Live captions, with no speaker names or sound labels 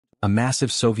a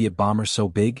massive Soviet bomber so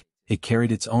big, it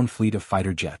carried its own fleet of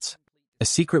fighter jets. A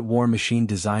secret war machine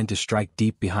designed to strike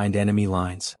deep behind enemy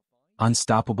lines.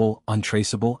 Unstoppable,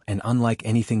 untraceable, and unlike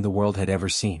anything the world had ever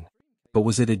seen. But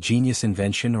was it a genius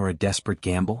invention or a desperate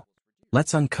gamble?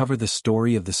 Let's uncover the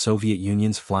story of the Soviet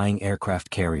Union's flying aircraft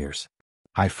carriers.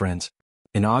 Hi friends.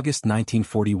 In August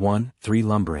 1941, three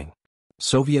lumbering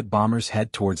Soviet bombers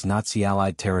head towards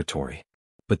Nazi-Allied territory.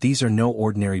 But these are no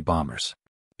ordinary bombers.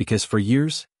 Because for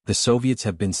years, the Soviets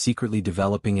have been secretly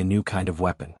developing a new kind of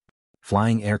weapon.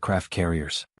 Flying aircraft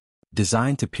carriers.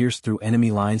 Designed to pierce through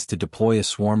enemy lines to deploy a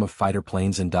swarm of fighter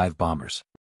planes and dive bombers.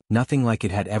 Nothing like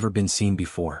it had ever been seen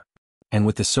before. And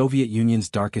with the Soviet Union's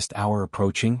darkest hour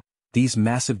approaching, these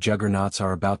massive juggernauts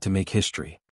are about to make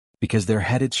history. Because they're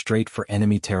headed straight for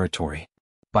enemy territory.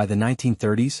 By the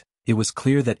 1930s, it was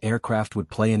clear that aircraft would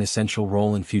play an essential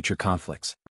role in future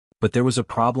conflicts. But there was a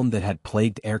problem that had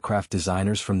plagued aircraft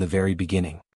designers from the very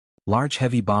beginning. Large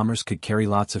heavy bombers could carry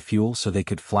lots of fuel so they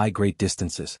could fly great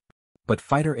distances. But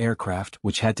fighter aircraft,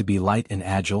 which had to be light and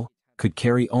agile, could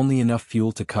carry only enough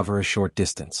fuel to cover a short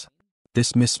distance.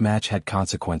 This mismatch had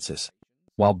consequences.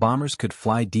 While bombers could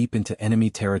fly deep into enemy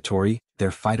territory,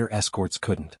 their fighter escorts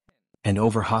couldn't. And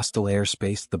over hostile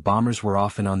airspace, the bombers were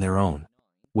often on their own.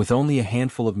 With only a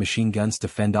handful of machine guns to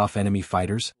fend off enemy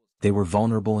fighters, they were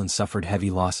vulnerable and suffered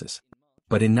heavy losses.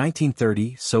 But in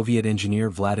 1930, Soviet engineer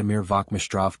Vladimir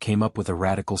Vakhmistrov came up with a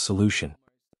radical solution.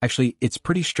 Actually, it's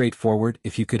pretty straightforward.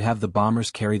 If you could have the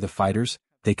bombers carry the fighters,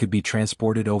 they could be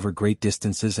transported over great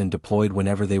distances and deployed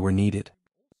whenever they were needed.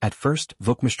 At first,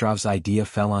 Vakhmistrov's idea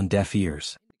fell on deaf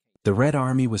ears. The Red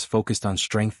Army was focused on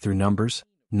strength through numbers,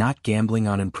 not gambling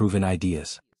on unproven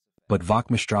ideas. But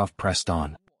Vakhmistrov pressed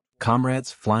on.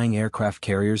 Comrades, flying aircraft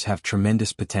carriers have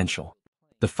tremendous potential.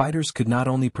 The fighters could not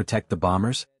only protect the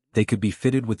bombers, they could be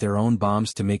fitted with their own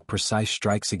bombs to make precise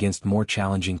strikes against more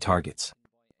challenging targets.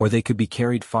 Or they could be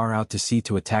carried far out to sea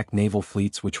to attack naval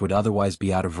fleets which would otherwise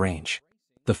be out of range.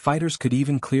 The fighters could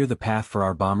even clear the path for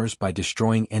our bombers by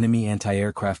destroying enemy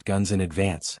anti-aircraft guns in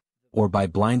advance, or by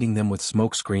blinding them with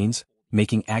smoke screens,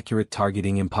 making accurate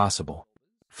targeting impossible.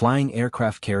 Flying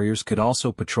aircraft carriers could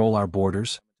also patrol our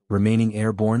borders, remaining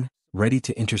airborne, ready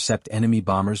to intercept enemy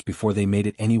bombers before they made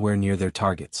it anywhere near their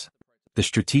targets. The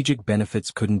strategic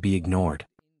benefits couldn't be ignored.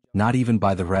 Not even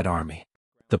by the Red Army.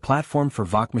 The platform for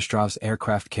Vakhmistrov's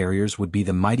aircraft carriers would be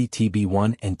the mighty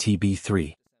TB-1 and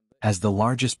TB-3. As the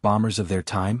largest bombers of their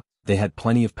time, they had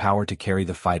plenty of power to carry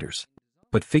the fighters.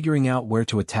 But figuring out where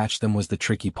to attach them was the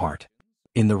tricky part.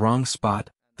 In the wrong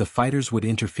spot, the fighters would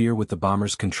interfere with the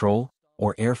bombers' control,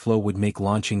 or airflow would make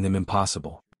launching them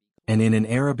impossible. And in an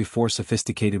era before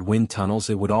sophisticated wind tunnels,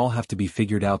 it would all have to be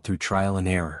figured out through trial and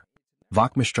error.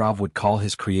 Vakhmistrov would call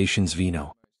his creations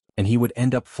Vino. And he would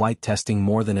end up flight testing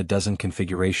more than a dozen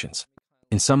configurations.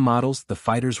 In some models, the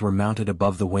fighters were mounted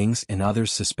above the wings and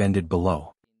others suspended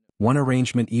below. One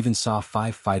arrangement even saw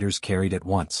 5 fighters carried at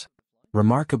once.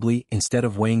 Remarkably, instead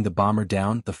of weighing the bomber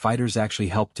down, the fighters actually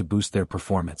helped to boost their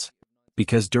performance.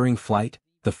 Because during flight,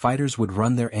 the fighters would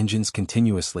run their engines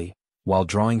continuously, while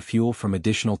drawing fuel from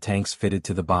additional tanks fitted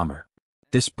to the bomber.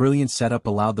 This brilliant setup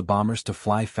allowed the bombers to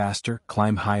fly faster,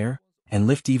 climb higher, and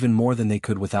lift even more than they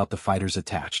could without the fighters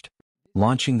attached.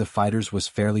 Launching the fighters was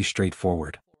fairly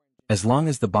straightforward. As long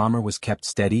as the bomber was kept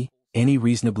steady, any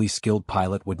reasonably skilled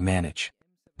pilot would manage.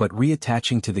 But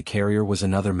reattaching to the carrier was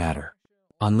another matter.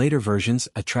 On later versions,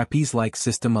 a trapeze-like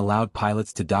system allowed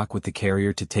pilots to dock with the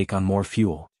carrier to take on more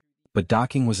fuel. But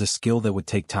docking was a skill that would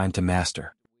take time to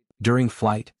master. During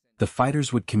flight, the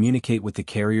fighters would communicate with the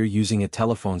carrier using a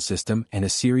telephone system, and a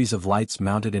series of lights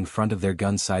mounted in front of their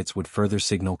gun sights would further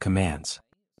signal commands.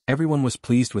 Everyone was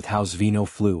pleased with how Zvino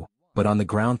flew, but on the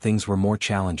ground things were more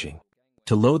challenging.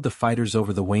 To load the fighters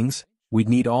over the wings, we'd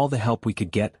need all the help we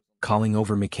could get, calling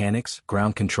over mechanics,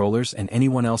 ground controllers, and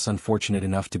anyone else unfortunate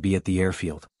enough to be at the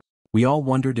airfield. We all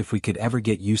wondered if we could ever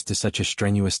get used to such a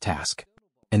strenuous task.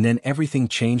 And then everything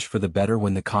changed for the better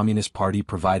when the Communist Party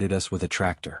provided us with a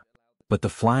tractor. But the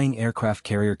flying aircraft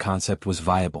carrier concept was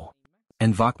viable.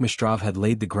 And Vakhmistrov had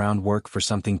laid the groundwork for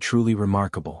something truly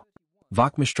remarkable.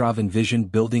 Vakhmistrov envisioned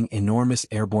building enormous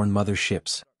airborne mother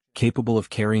ships, capable of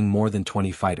carrying more than 20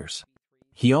 fighters.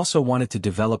 He also wanted to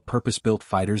develop purpose-built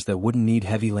fighters that wouldn't need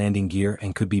heavy landing gear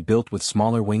and could be built with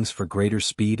smaller wings for greater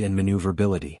speed and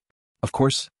maneuverability. Of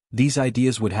course, these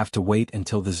ideas would have to wait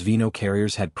until the Zvino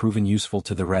carriers had proven useful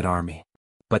to the Red Army.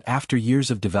 But after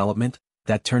years of development,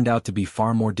 that turned out to be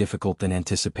far more difficult than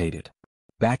anticipated.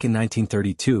 Back in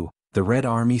 1932, the Red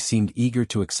Army seemed eager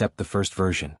to accept the first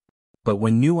version. But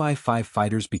when new I-5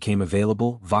 fighters became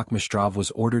available, Vakhmistrov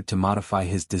was ordered to modify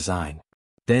his design.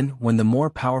 Then, when the more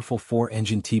powerful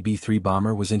four-engine TB-3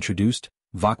 bomber was introduced,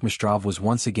 Vakhmistrov was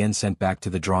once again sent back to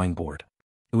the drawing board.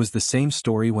 It was the same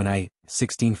story when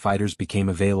I-16 fighters became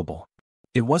available.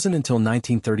 It wasn't until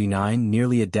 1939,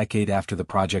 nearly a decade after the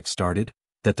project started,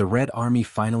 that the Red Army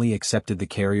finally accepted the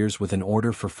carriers with an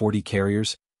order for 40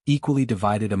 carriers, equally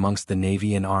divided amongst the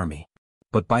Navy and Army.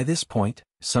 But by this point,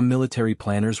 some military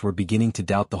planners were beginning to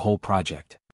doubt the whole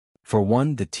project. For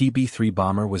one, the TB-3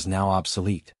 bomber was now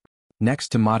obsolete. Next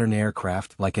to modern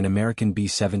aircraft like an American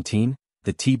B-17,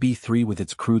 the TB-3 with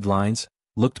its crude lines,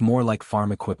 looked more like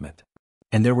farm equipment.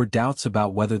 And there were doubts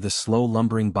about whether the slow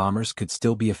lumbering bombers could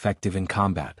still be effective in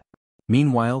combat.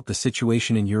 Meanwhile, the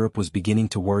situation in Europe was beginning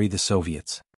to worry the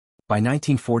Soviets. By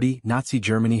 1940, Nazi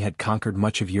Germany had conquered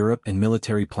much of Europe and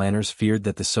military planners feared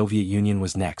that the Soviet Union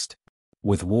was next.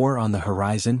 With war on the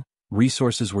horizon,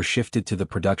 resources were shifted to the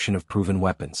production of proven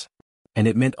weapons. And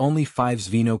it meant only 5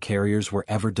 Zveno carriers were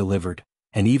ever delivered,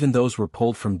 and even those were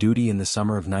pulled from duty in the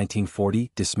summer of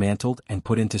 1940, dismantled and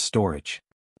put into storage.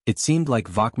 It seemed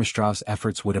like Vakhmistrov's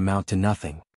efforts would amount to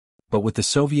nothing. But with the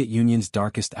Soviet Union's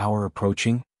darkest hour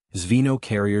approaching, Zveno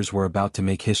carriers were about to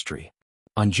make history.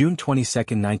 On June 22,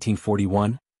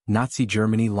 1941, Nazi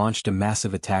Germany launched a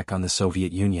massive attack on the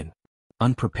Soviet Union.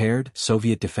 Unprepared,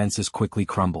 Soviet defenses quickly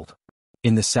crumbled.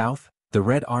 In the south, the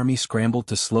Red Army scrambled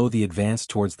to slow the advance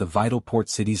towards the vital port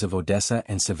cities of Odessa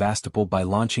and Sevastopol by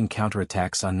launching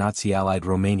counterattacks on Nazi-allied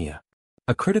Romania.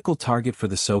 A critical target for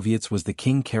the Soviets was the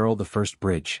King Carol I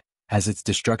Bridge, as its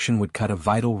destruction would cut a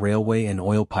vital railway and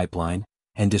oil pipeline,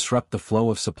 and disrupt the flow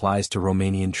of supplies to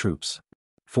Romanian troops.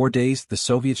 4 days, the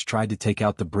Soviets tried to take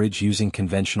out the bridge using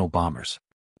conventional bombers.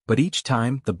 But each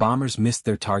time, the bombers missed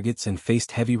their targets and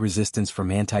faced heavy resistance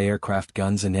from anti-aircraft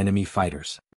guns and enemy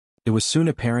fighters. It was soon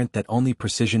apparent that only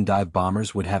precision dive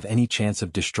bombers would have any chance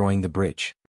of destroying the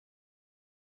bridge.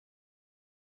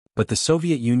 But the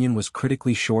Soviet Union was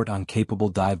critically short on capable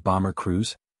dive bomber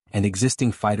crews, and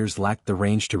existing fighters lacked the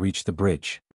range to reach the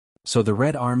bridge. So the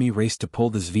Red Army raced to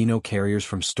pull the Zveno carriers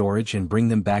from storage and bring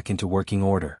them back into working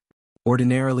order.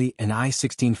 Ordinarily, an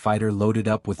I-16 fighter loaded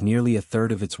up with nearly a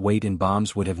third of its weight in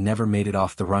bombs would have never made it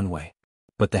off the runway.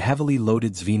 But the heavily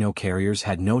loaded Zveno carriers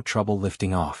had no trouble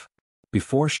lifting off.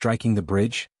 Before striking the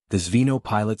bridge, the Zveno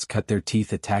pilots cut their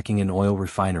teeth attacking an oil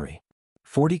refinery.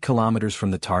 40 kilometers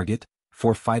from the target,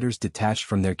 4 fighters detached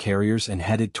from their carriers and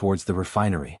headed towards the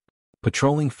refinery.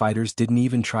 Patrolling fighters didn't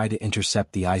even try to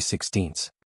intercept the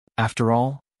I-16s. After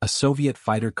all, a Soviet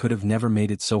fighter could have never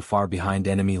made it so far behind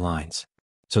enemy lines.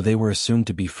 So they were assumed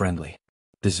to be friendly.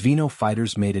 The Zveno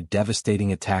fighters made a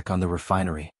devastating attack on the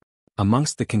refinery.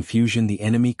 Amongst the confusion, the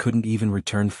enemy couldn't even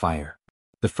return fire.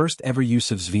 The first ever use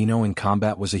of Zveno in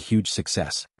combat was a huge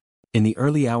success. In the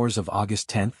early hours of August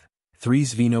 10, 3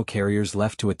 Zveno carriers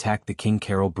left to attack the King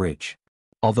Carol Bridge.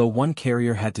 Although one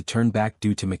carrier had to turn back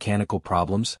due to mechanical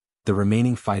problems, the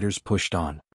remaining fighters pushed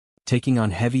on. Taking on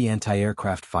heavy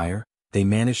anti-aircraft fire, they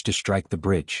managed to strike the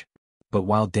bridge. But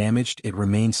while damaged, it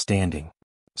remained standing.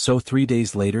 So 3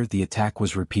 days later, the attack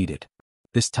was repeated.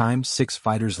 This time, 6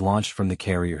 fighters launched from the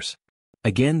carriers.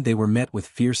 Again, they were met with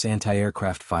fierce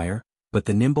anti-aircraft fire, but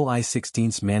the nimble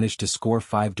I-16s managed to score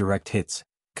 5 direct hits,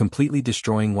 completely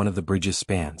destroying one of the bridge's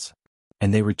spans.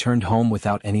 And they returned home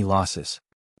without any losses.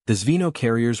 The Zveno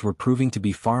carriers were proving to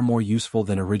be far more useful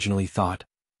than originally thought,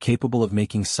 capable of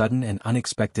making sudden and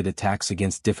unexpected attacks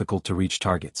against difficult-to-reach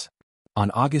targets.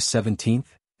 On August 17,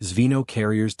 Zveno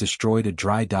carriers destroyed a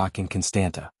dry dock in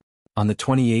Constanta. On the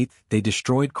 28th, they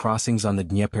destroyed crossings on the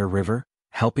Dnieper River,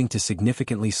 helping to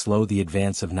significantly slow the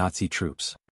advance of Nazi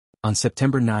troops. On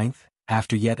September 9,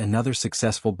 after yet another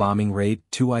successful bombing raid,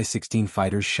 2 I-16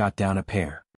 fighters shot down a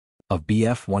pair of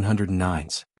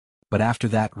Bf-109s. But after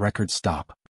that, records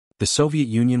stop. The Soviet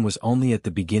Union was only at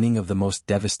the beginning of the most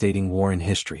devastating war in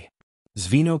history.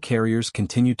 Zveno carriers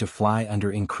continued to fly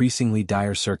under increasingly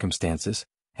dire circumstances,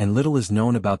 and little is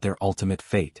known about their ultimate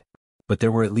fate. But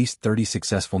there were at least 30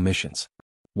 successful missions.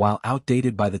 While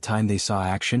outdated by the time they saw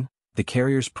action, the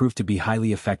carriers proved to be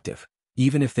highly effective,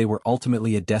 even if they were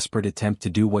ultimately a desperate attempt to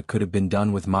do what could have been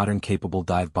done with modern capable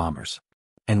dive bombers.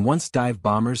 And once dive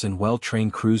bombers and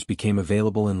well-trained crews became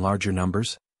available in larger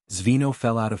numbers, Zveno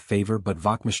fell out of favor, but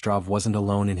Vakhmistrov wasn't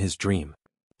alone in his dream.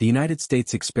 The United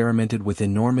States experimented with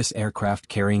enormous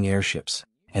aircraft-carrying airships,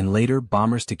 and later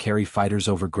bombers to carry fighters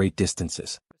over great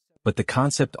distances. But the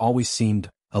concept always seemed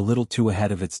a little too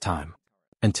ahead of its time.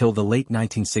 Until the late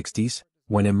 1960s,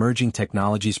 when emerging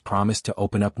technologies promised to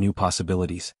open up new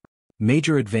possibilities.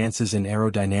 Major advances in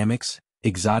aerodynamics,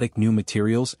 exotic new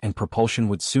materials, and propulsion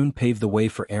would soon pave the way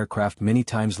for aircraft many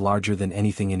times larger than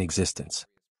anything in existence.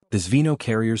 The Zveno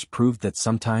carriers proved that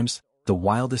sometimes, the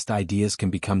wildest ideas can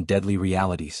become deadly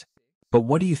realities. But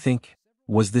what do you think?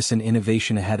 Was this an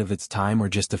innovation ahead of its time or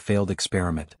just a failed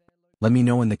experiment? Let me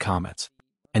know in the comments.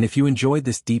 And if you enjoyed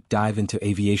this deep dive into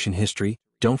aviation history,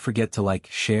 don't forget to like,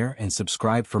 share, and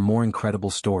subscribe for more incredible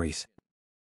stories.